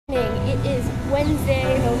It is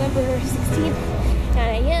Wednesday, November 16th,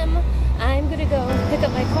 9 a.m. I'm gonna go pick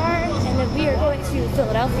up my car and then we are going to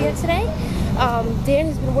Philadelphia today. Dan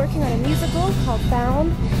has been working on a musical called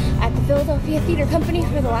Found at the Philadelphia Theater Company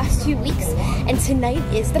for the last 2 weeks, and tonight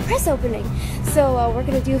is the press opening. So we're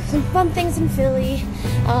gonna do some fun things in Philly.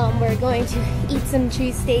 We're going to eat some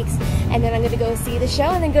cheesesteaks, and then I'm gonna go see the show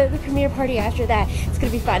and then go to the premiere party after that. It's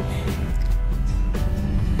gonna be fun.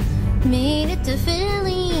 Made it to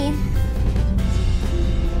Philly.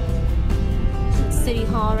 City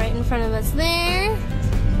Hall right in front of us there.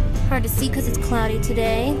 Hard to see because it's cloudy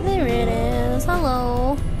today. There it is.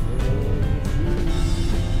 Hello.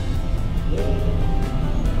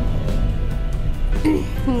 You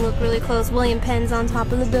look really close. William Penn's on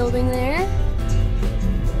top of the building there.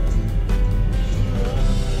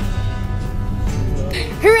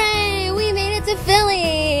 Hooray! We made it to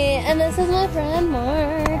Philly! And this is my friend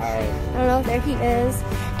Mark. I don't know if there he is.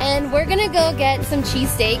 And we're gonna go get some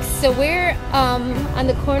cheesesteaks. So we're on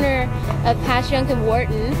the corner of Passyunk and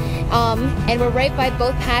Wharton. And we're right by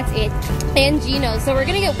both Pat's and Geno. So we're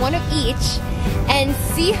gonna get one of each and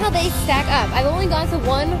see how they stack up. I've only gone to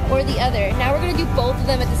one or the other. Now we're gonna do both of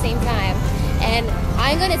them at the same time. And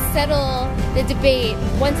I'm gonna settle the debate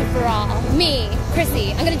once and for all. Me,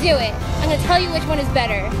 Chrissy, I'm gonna do it. I'm gonna tell you which one is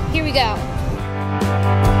better. Here we go.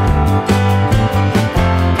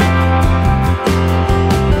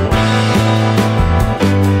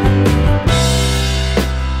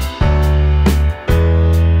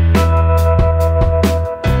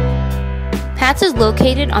 Pat's is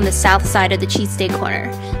located on the south side of the cheesesteak corner.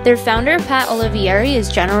 Their founder, Pat Olivieri, is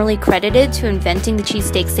generally credited to inventing the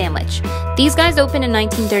cheesesteak sandwich. These guys opened in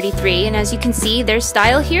 1933, and as you can see, their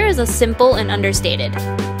style here is a simple and understated.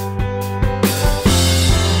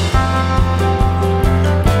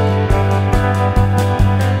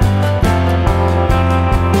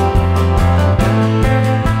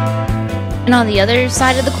 And on the other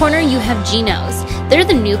side of the corner, you have Geno's. They're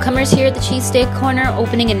the newcomers here at the cheesesteak corner,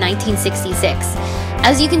 opening in 1966.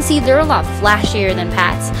 As you can see, they're a lot flashier than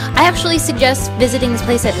Pat's. I actually suggest visiting this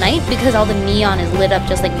place at night because all the neon is lit up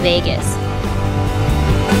just like Vegas.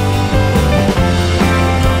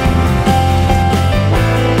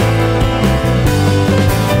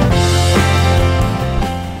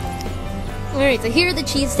 Alright, so here are the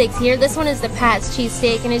cheesesteaks here. This one is the Pat's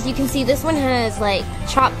cheesesteak, and as you can see, this one has like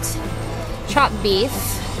chopped beef.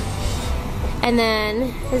 And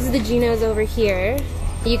then this is the Geno's over here.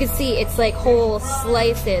 You can see it's like whole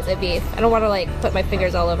slices of beef. I don't want to like put my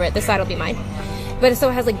fingers all over it. This side will be mine. But it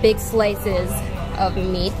still has like big slices of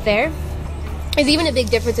meat there. There's even a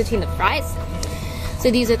big difference between the fries.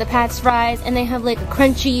 So these are the Pat's fries, and they have like a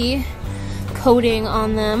crunchy coating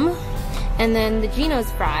on them. And then the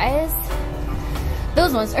Geno's fries,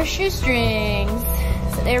 those ones are shoestrings.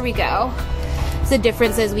 So there we go. So the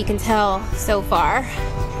differences we can tell so far.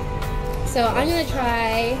 So I'm gonna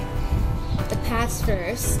try the Pat's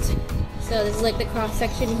first. So this is like the cross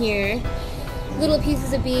section here. Little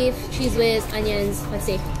pieces of beef, cheese whiz, onions. Let's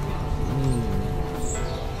see.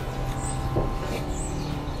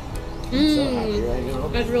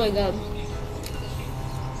 That's really good.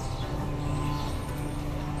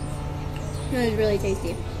 That is really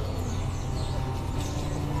tasty.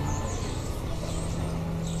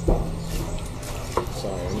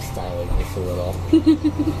 Sorry, I'm styling this a little.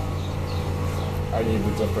 I need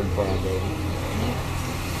a different branding.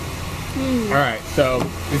 Alright, so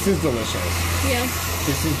this is delicious. Yeah.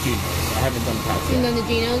 This is Geno's. I haven't done Pat's yet. You've done the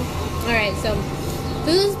Geno's? Alright, so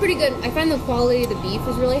this is pretty good. I find the quality of the beef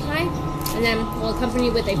is really high. And then we'll accompany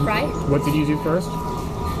with a fry. What did you do first?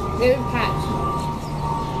 Good Pat's.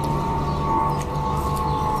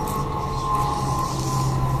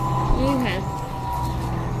 Okay.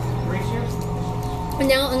 And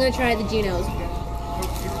now I'm gonna try the Geno's.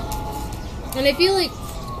 And I feel like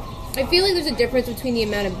there's a difference between the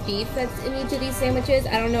amount of beef that's in each of these sandwiches.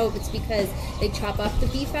 I don't know if it's because they chop up the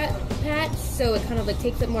beef at Pat's, so it kind of like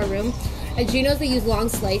takes up more room. At Geno's they use long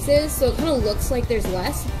slices, so it kind of looks like there's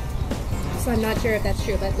less. So I'm not sure if that's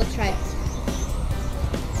true, but let's try it.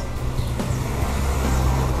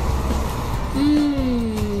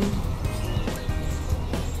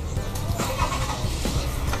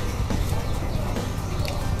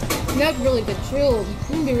 That's really good too. It's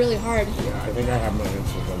gonna be really hard. Yeah, I think I have my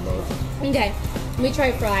answers on both. Okay, let me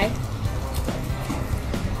try fry.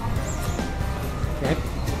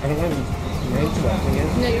 I don't want to interrupting it.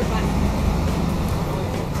 No, you're fine.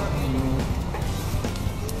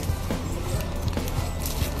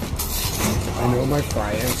 I know my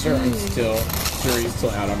fry answer. I'm still, jury's still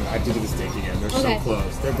out on it. I have to do the steak again. They're so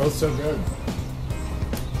close. They're both so good.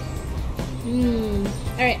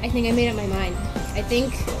 Alright, I think I made up my mind. I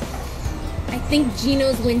think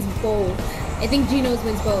Geno's wins both.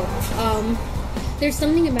 There's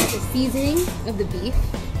something about the seasoning of the beef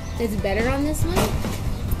that's better on this one.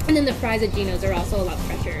 And then the fries at Geno's are also a lot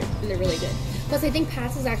fresher and they're really good. Plus, I think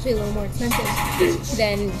Pat's is actually a little more expensive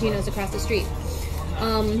than Geno's across the street.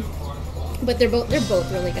 But they're both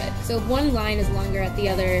really good. So if one line is longer at the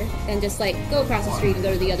other, then just like go across the street and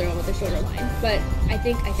go to the other one with a shorter line. But I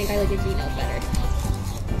think I like the Geno's better.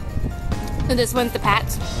 So this one's the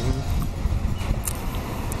Pat's.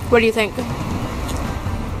 What do you think?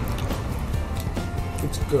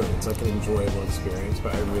 It's good. It's like an enjoyable experience,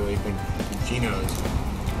 but I really think Geno's,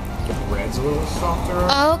 the bread's a little softer.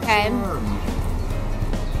 Oh, okay. I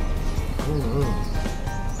don't know.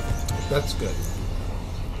 That's good.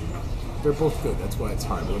 They're both good. That's why it's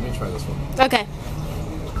hard. But let me try this one. Okay.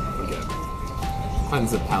 Again.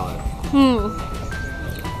 Cleanse the palate.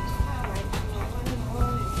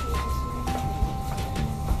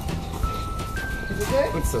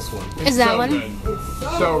 What's this one? Is that one? Good.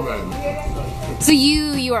 So good. So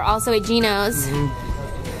you are also at Geno's.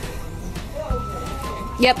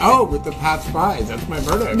 Yep. Oh, with the Pat's fries. That's my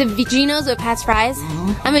verdict. The Geno's with Pat's fries?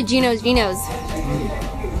 I'm at Geno's.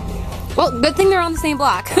 Well, good thing they're on the same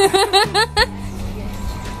block.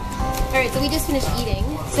 Alright, so we just finished eating.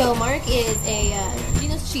 So Mark is a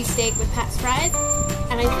Geno's cheesesteak with Pat's fries.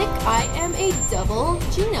 And I think I am a double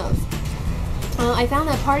Geno's. I found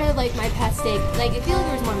that part of like my Pat steak, like I feel like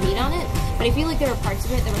there was more meat on it, but I feel like there were parts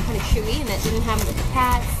of it that were kind of chewy and that didn't have like the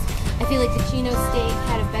Pat's. I feel like the Geno steak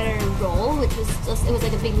had a better roll, which was just, it was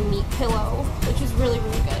like a big meat pillow, which was really,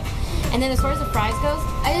 really good. And then as far as the fries goes,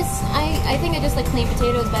 I think I just like plain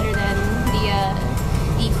potatoes better than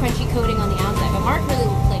the crunchy coating on the outside. But Mark really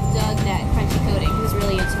like dug that crunchy coating. He was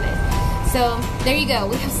really into it. So there you go.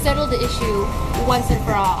 We have settled the issue once and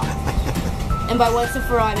for all. And by once and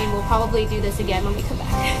for all, I mean we'll probably do this again when we come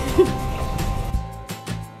back.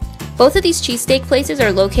 Both of these cheesesteak places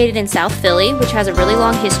are located in South Philly, which has a really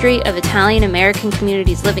long history of Italian-American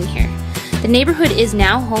communities living here. The neighborhood is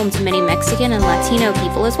now home to many Mexican and Latino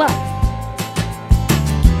people as well.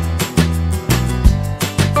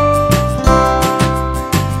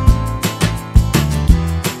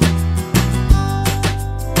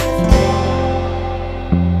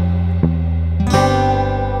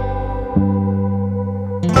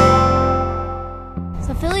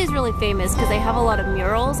 Famous because they have a lot of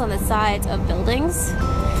murals on the sides of buildings,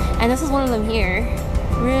 and this is one of them here.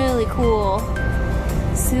 Really cool,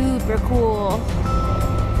 super cool,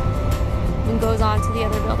 and goes on to the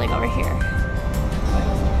other building over here.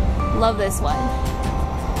 Love this one.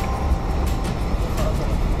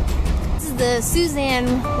 This is the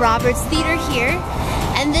Suzanne Roberts Theater here,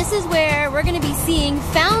 and this is where we're going to be seeing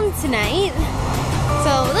Found tonight.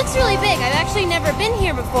 So it looks really big. I've actually never been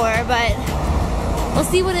here before, but we'll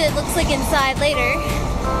see what it looks like inside later.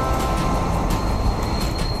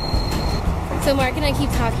 So Mark and I keep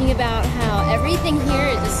talking about how everything here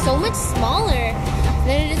is just so much smaller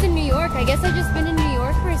than it is in New York. I guess I've just been in New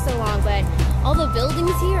York for so long, but all the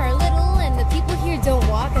buildings here are little and the people here don't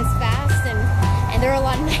walk as fast and they're a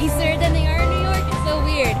lot nicer than they are in New York. It's so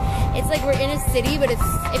weird. It's like we're in a city, but it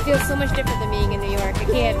feels so much different than being in New York. I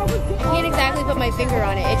can't exactly put my finger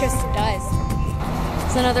on it. It just does.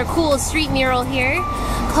 There's another cool street mural here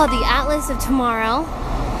called the Atlas of Tomorrow.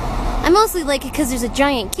 I mostly like it because there's a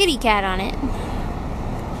giant kitty cat on it.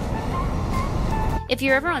 If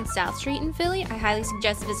you're ever on South Street in Philly, I highly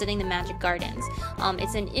suggest visiting the Magic Gardens.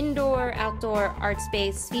 It's an indoor, outdoor art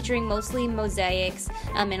space featuring mostly mosaics,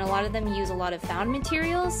 and a lot of them use a lot of found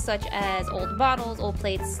materials such as old bottles, old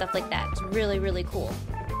plates, stuff like that. It's really, really cool.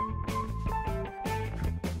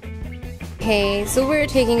 Okay, so we're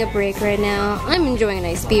taking a break right now. I'm enjoying a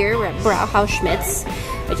nice beer. We're at Brauhaus Schmitz,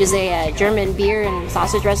 which is a German beer and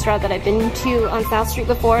sausage restaurant that I've been to on South Street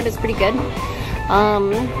before, and it's pretty good.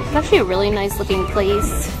 It's actually a really nice looking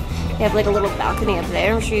place. They have like a little balcony up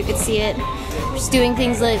there. I'm sure you could see it. We're just doing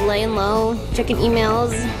things like laying low, checking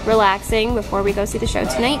emails, relaxing before we go see the show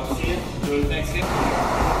tonight.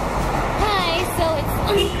 Hi, so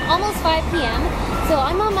it's almost 5 p.m. So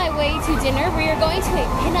I'm on my way to dinner. We are going to a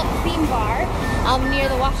pin-up theme bar near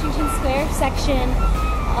the Washington Square section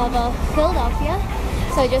of Philadelphia.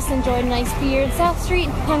 So I just enjoyed a nice beer in South Street.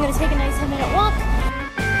 Now I'm going to take a nice 10-minute walk.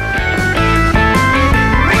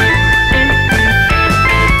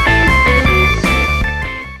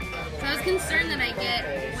 So I was concerned that I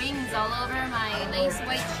get wings all over my nice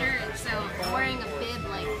white shirt, so I'm wearing a bib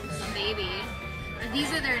like a baby. But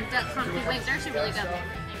these are their duck confit wings. They're actually really good.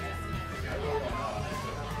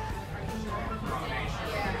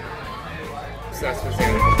 So that's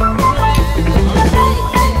cheesesteak.